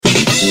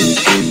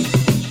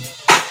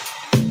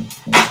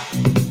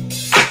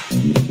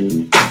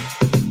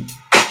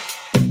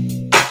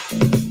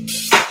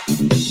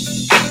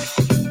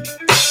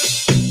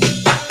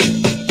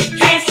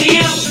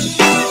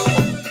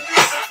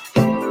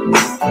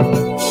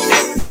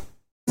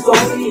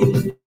For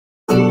you.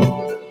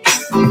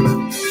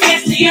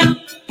 It's you.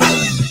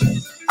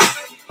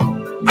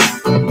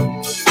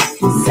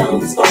 This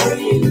song's for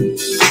you.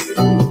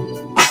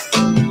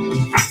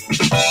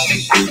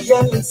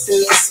 You're so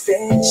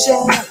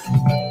special.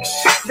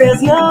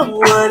 There's no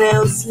one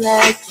else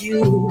like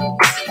you.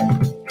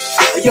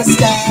 Your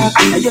style,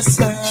 your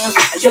smile,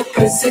 your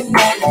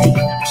personality,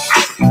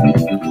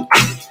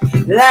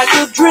 like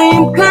a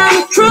dream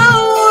come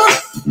true.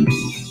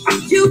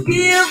 You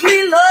give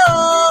me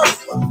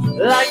love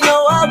like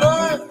no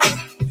other,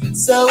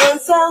 so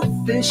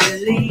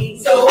unselfishly.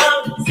 So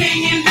I'm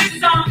singing this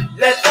song,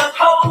 let the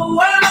whole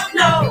world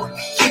know.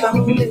 Keep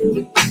on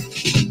doing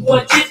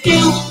what you do,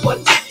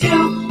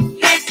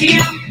 it's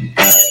you.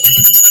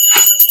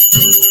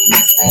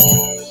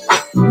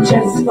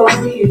 Just for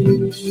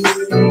you.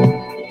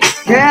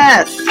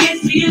 Yes.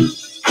 It's you.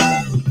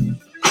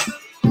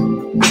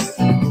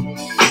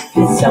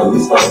 This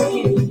song's for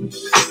you.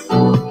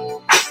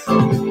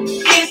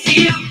 It's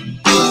you.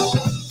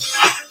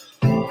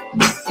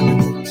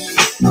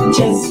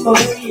 Just for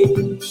you.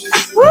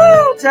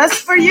 Woo! Just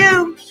for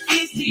you.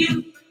 It's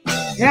you.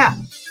 Yeah.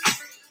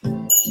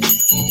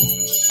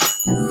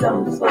 This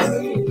song's for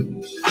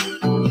you.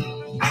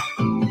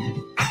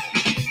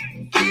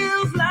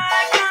 Feels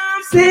like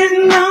I'm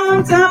sitting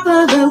on top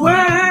of the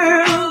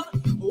world.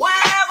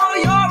 Whenever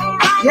you're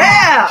around.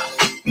 Yeah.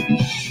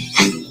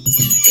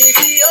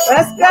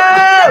 Let's go.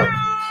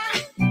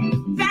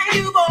 Thank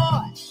you,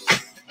 boy.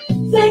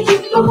 Thank you,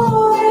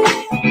 boy.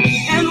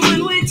 And when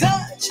we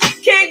touch,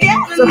 can't get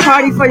It's a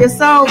party for your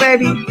soul,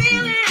 baby. the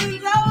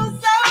feeling's oh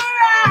so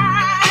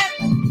right.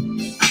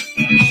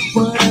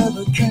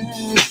 Whatever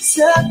kind,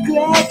 so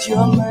glad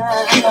you're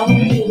mine. On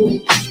you.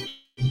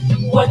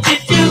 What you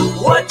do,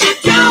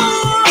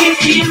 is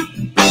you.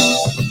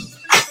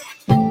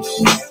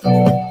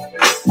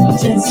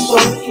 Just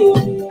for you.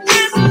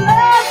 This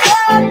love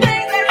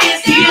thing that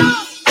is you,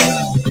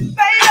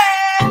 baby.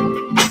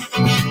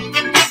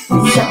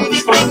 Sounds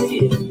for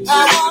you. I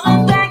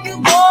wanna thank you,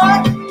 boy.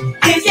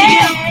 It's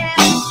you.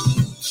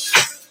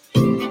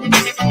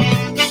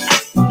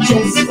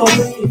 Just for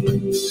you.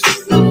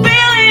 The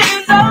feeling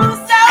is oh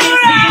so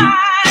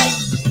right.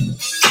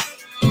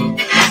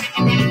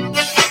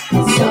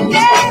 Sounds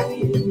for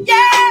you.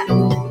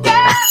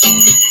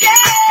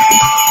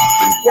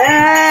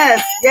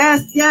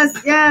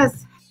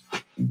 Yes.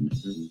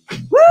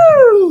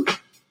 Woo!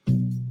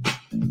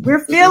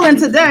 We're feeling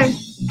today,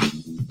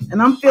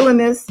 and I'm feeling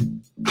this.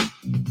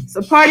 It's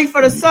a party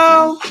for the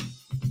soul.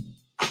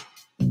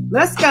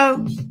 Let's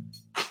go.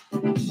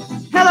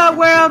 Hello,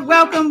 world.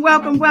 Welcome,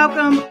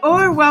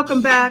 or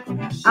welcome back.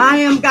 I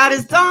am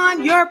Goddess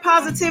Dawn, your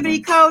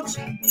positivity coach.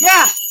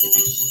 Yeah.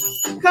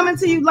 Coming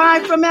to you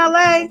live from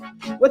LA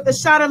with a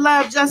shot of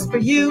love just for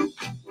you.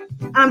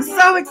 I'm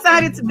so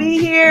excited to be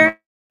here.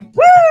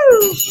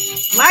 Woo!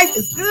 Life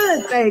is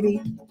good,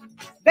 baby.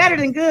 Better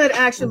than good,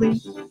 actually.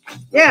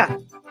 Yeah.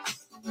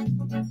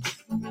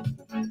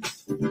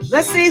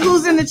 Let's see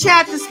who's in the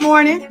chat this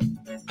morning.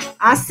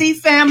 I see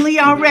family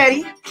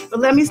already, but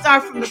let me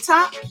start from the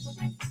top.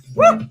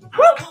 Woo!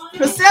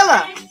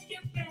 Priscilla,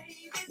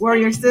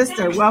 warrior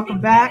sister,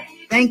 welcome back.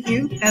 Thank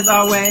you, as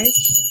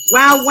always.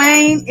 Wow,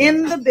 Wayne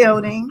in the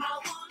building.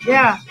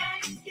 Yeah.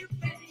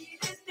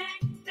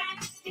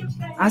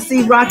 I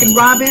see Rockin'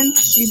 Robin.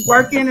 She's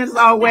working as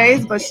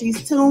always, but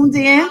she's tuned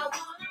in.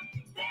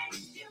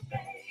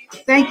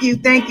 Thank you.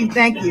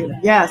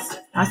 Yes,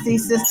 I see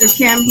Sister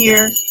Kim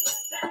here.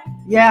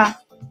 Yeah.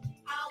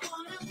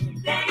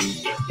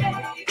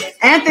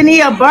 Anthony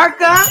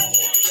Abarca.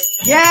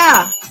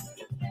 Yeah.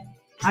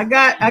 I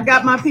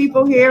got my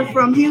people here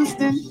from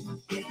Houston.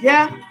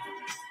 Yeah.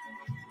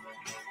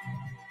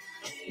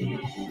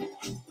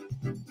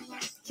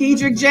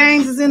 Kedrick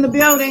James is in the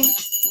building.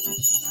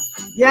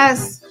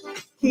 Yes.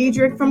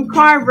 Kedrick from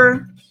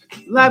Carver.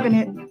 Loving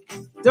it.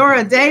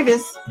 Dora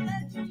Davis.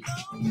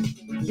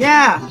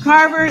 Yeah.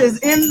 Carver is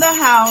in the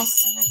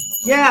house.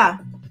 Yeah.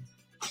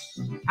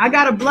 I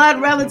got a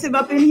blood relative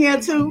up in here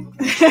too.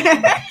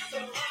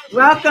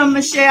 Welcome,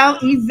 Michelle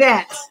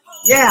Yvette.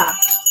 Yeah.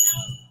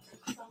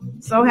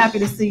 So happy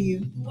to see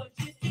you.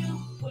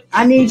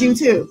 I need you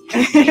too.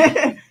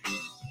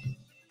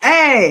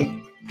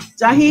 Hey,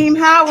 Jaheim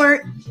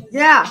Howard.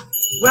 Yeah.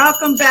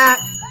 Welcome back.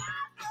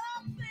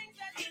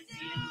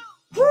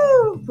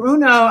 Woo,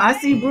 Bruno. I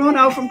see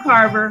Bruno from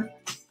Carver.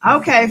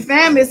 Okay,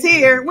 fam is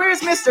here. Where's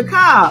Mr.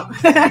 Cobb?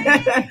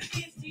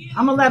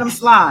 I'm going to let him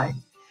slide.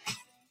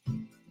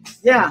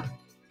 Yeah.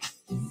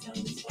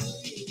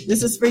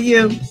 This is for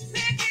you.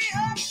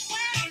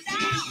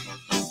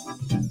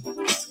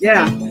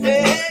 Yeah.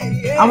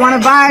 I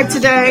want to vibe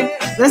today.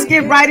 Let's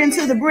get right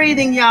into the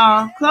breathing,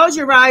 y'all. Close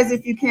your eyes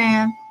if you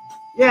can.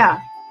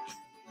 Yeah.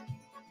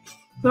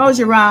 Close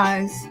your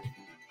eyes.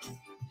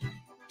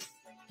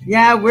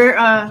 Yeah, we're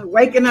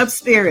waking up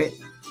spirit.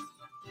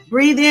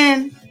 Breathe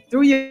in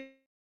through your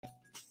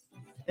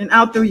and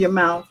out through your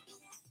mouth.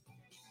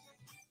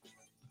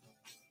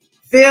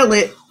 Feel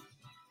it.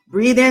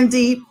 Breathe in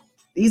deep.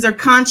 These are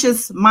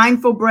conscious,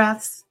 mindful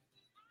breaths.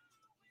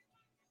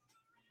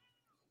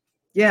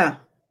 Yeah.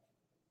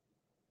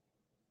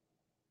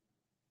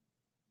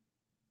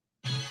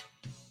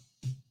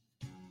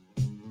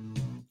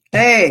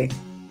 Hey.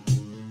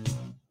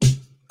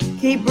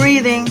 Keep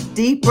breathing.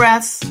 Deep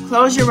breaths.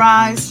 Close your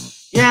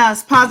eyes.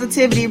 Yes,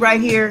 positivity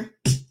right here.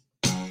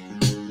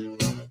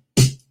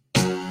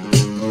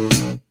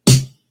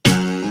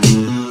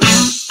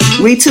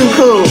 We too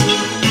cool.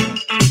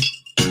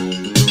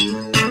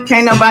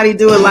 Can't nobody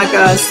do it like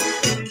us.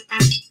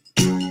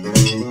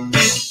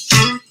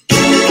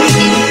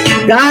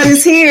 God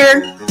is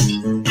here.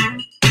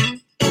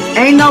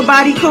 Ain't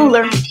nobody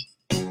cooler.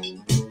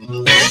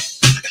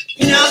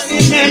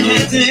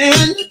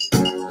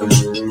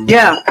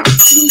 Yeah.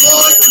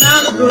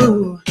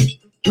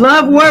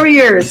 Love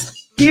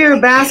warriors here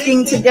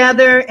basking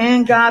together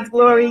in God's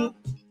glory,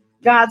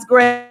 God's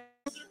grace,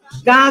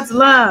 God's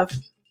love.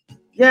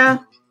 Yeah.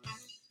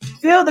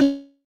 Feel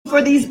the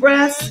for these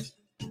breaths,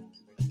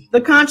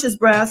 the conscious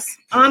breaths,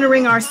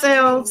 honoring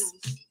ourselves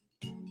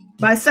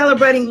by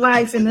celebrating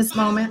life in this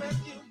moment,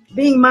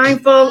 being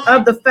mindful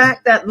of the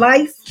fact that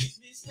life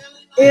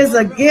is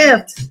a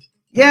gift.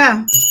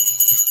 Yeah.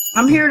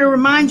 I'm here to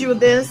remind you of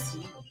this.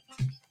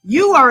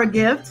 You are a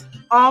gift.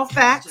 All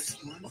facts.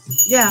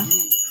 Yeah.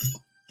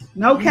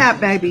 No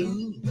cap,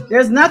 baby.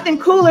 There's nothing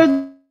cooler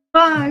than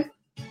life.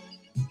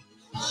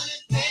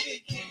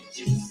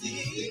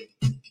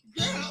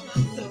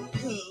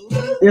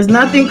 There's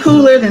nothing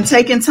cooler than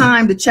taking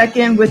time to check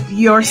in with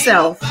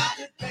yourself,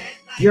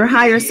 your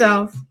higher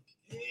self,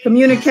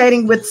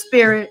 communicating with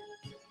spirit,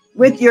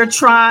 with your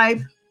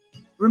tribe.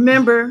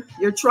 Remember,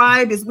 your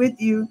tribe is with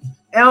you.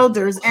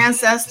 Elders,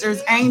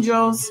 ancestors,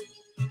 angels.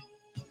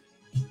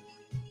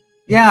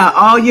 Yeah,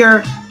 all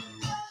your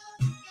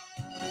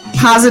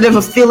positive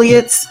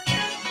affiliates.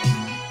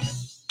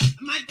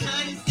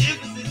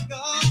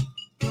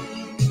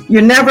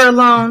 You're never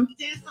alone.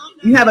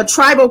 You have a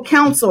tribal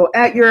council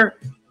at your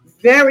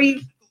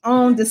very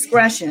own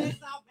discretion,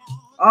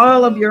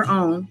 all of your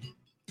own.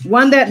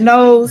 One that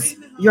knows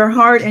your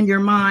heart and your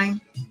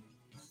mind.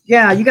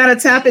 Yeah, you got to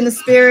tap in the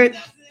spirit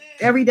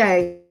every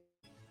day.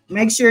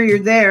 Make sure you're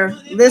there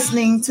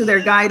listening to their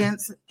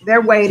guidance.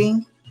 They're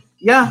waiting.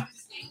 Yeah,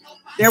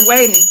 they're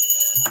waiting.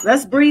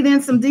 Let's breathe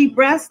in some deep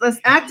breaths. Let's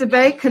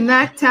activate,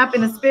 connect, tap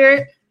in the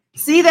spirit.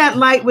 See that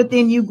light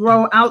within you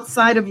grow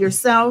outside of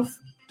yourself.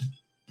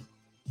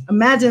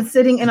 Imagine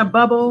sitting in a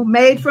bubble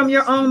made from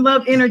your own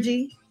love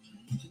energy.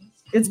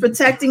 It's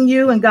protecting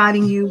you and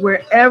guiding you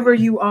wherever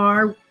you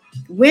are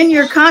when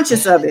you're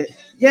conscious of it.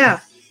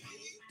 Yeah.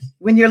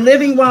 When you're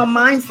living while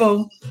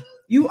mindful,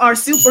 you are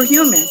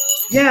superhuman.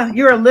 Yeah,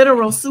 you're a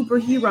literal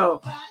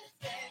superhero.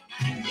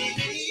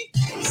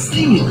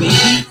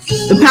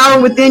 The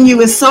power within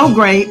you is so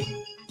great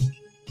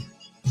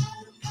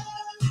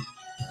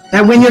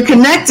that when you're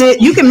connected,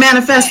 you can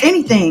manifest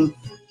anything.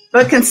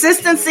 But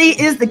consistency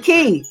is the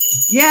key.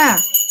 Yeah,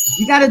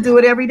 you got to do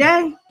it every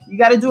day. You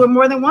got to do it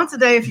more than once a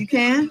day if you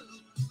can.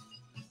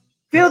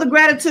 Feel the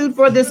gratitude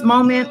for this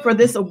moment, for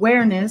this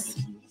awareness.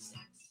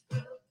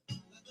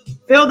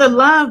 Feel the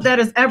love that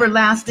is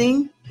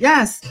everlasting.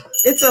 Yes,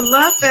 it's a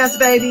love fest,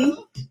 baby.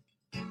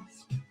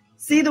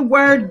 See the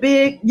word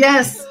big,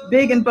 yes,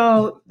 big and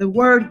bold. The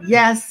word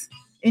yes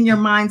in your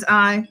mind's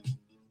eye.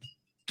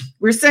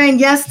 We're saying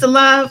yes to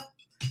love.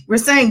 We're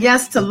saying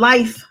yes to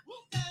life.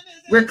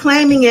 We're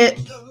claiming it.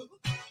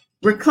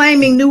 We're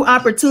claiming new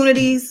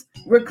opportunities.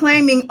 We're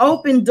claiming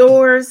open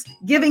doors,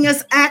 giving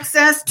us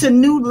access to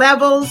new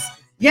levels.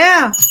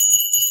 Yeah.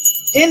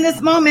 In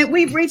this moment,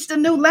 we've reached a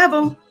new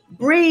level.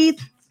 Breathe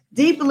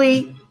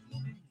deeply.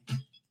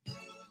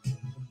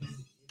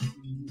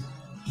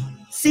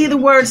 See the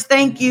words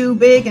thank you,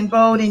 big and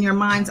bold in your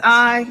mind's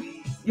eye,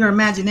 your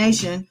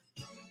imagination.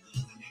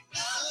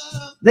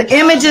 The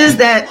images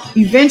that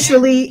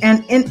eventually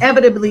and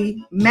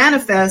inevitably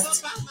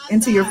manifest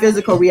into your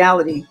physical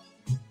reality.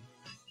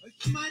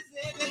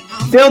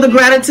 Feel the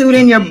gratitude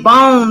in your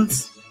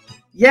bones.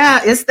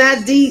 Yeah, it's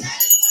that deep.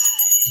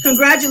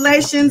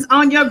 Congratulations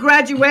on your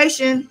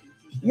graduation.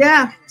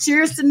 Yeah,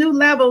 cheers to new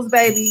levels,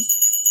 baby.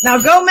 Now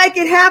go make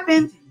it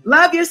happen.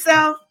 Love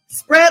yourself.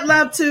 Spread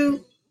love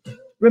too.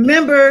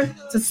 Remember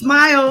to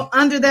smile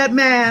under that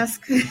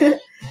mask.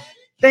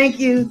 Thank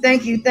you,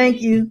 thank you,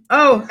 thank you.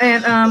 Oh,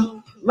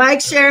 and like,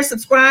 share,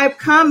 subscribe,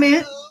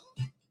 comment.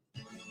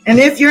 And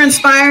if you're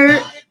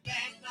inspired,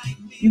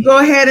 you go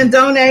ahead and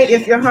donate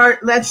if your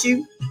heart lets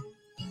you.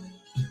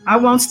 I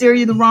won't steer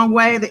you the wrong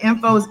way. The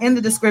info is in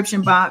the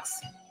description box.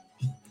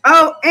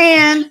 Oh,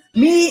 and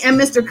me and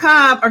Mr.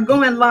 Cobb are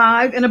going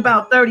live in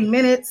about 30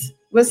 minutes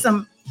with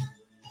some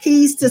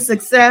keys to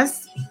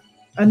success.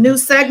 A new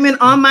segment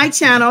on my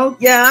channel.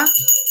 Yeah.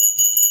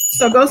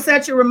 So go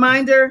set your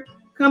reminder.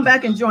 Come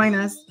back and join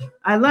us.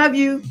 I love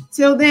you.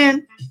 Till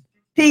then,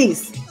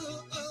 peace.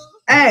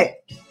 Hey.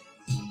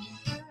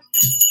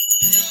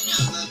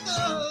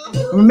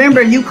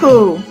 Remember, you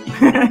cool.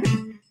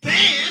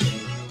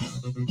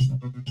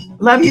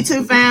 Love you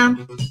too,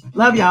 fam.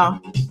 Love y'all.